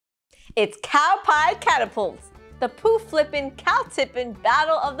It's Cow Pie Catapults, the poo-flippin', cow-tippin'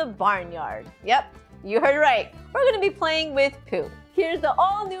 battle of the barnyard. Yep, you heard right. We're gonna be playing with poo. Here's the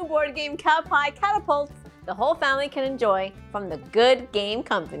all-new board game Cow Pie Catapults the whole family can enjoy from the Good Game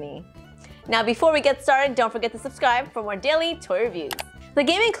Company. Now before we get started, don't forget to subscribe for more daily toy reviews. The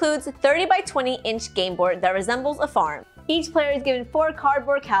game includes a 30 by 20 inch game board that resembles a farm. Each player is given 4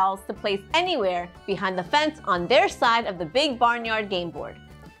 cardboard cows to place anywhere behind the fence on their side of the big barnyard game board.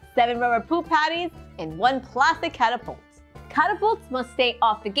 7 rubber poop patties and 1 plastic catapult. Catapults must stay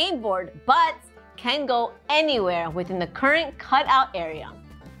off the game board, but can go anywhere within the current cutout area.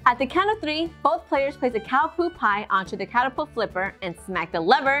 At the count of 3, both players place a cow poo pie onto the catapult flipper and smack the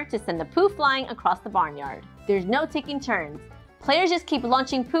lever to send the poo flying across the barnyard. There's no taking turns. Players just keep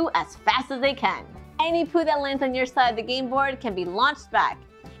launching poo as fast as they can. Any poo that lands on your side of the game board can be launched back.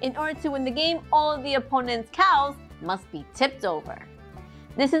 In order to win the game, all of the opponent's cows must be tipped over.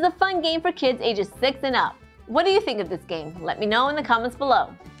 This is a fun game for kids ages 6 and up. What do you think of this game? Let me know in the comments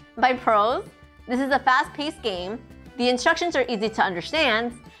below. By pros, this is a fast-paced game, the instructions are easy to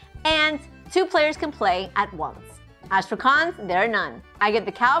understand, and 2 players can play at once. As for cons, there are none. I give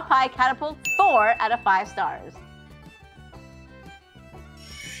the Cow Pie Catapult 4 out of 5 stars.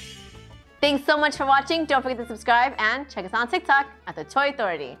 Thanks so much for watching. Don't forget to subscribe and check us on TikTok at The Toy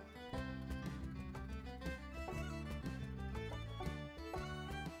Authority.